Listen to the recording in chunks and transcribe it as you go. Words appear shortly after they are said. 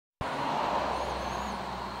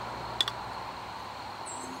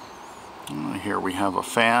Here we have a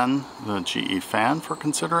fan, the GE fan for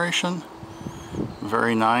consideration.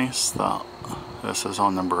 Very nice. This is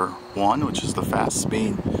on number 1, which is the fast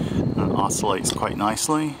speed, and it oscillates quite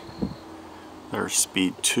nicely. There's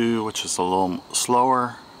speed 2, which is a little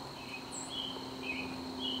slower,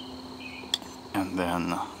 and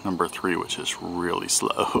then number 3, which is really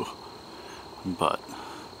slow. But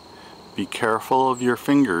be careful of your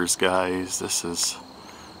fingers, guys. This is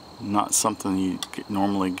not something you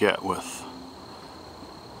normally get with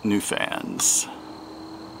new fans.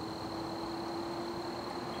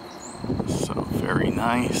 So very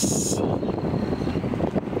nice. There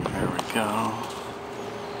we go.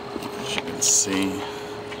 As you can see,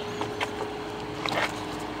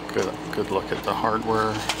 good look at the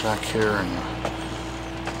hardware back here, and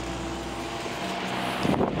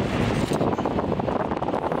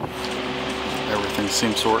everything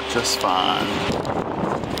seems to work just fine.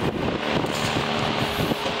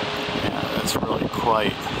 Yeah, that's really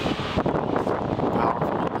quite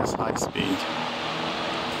powerful at this high speed.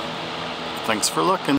 Thanks for looking.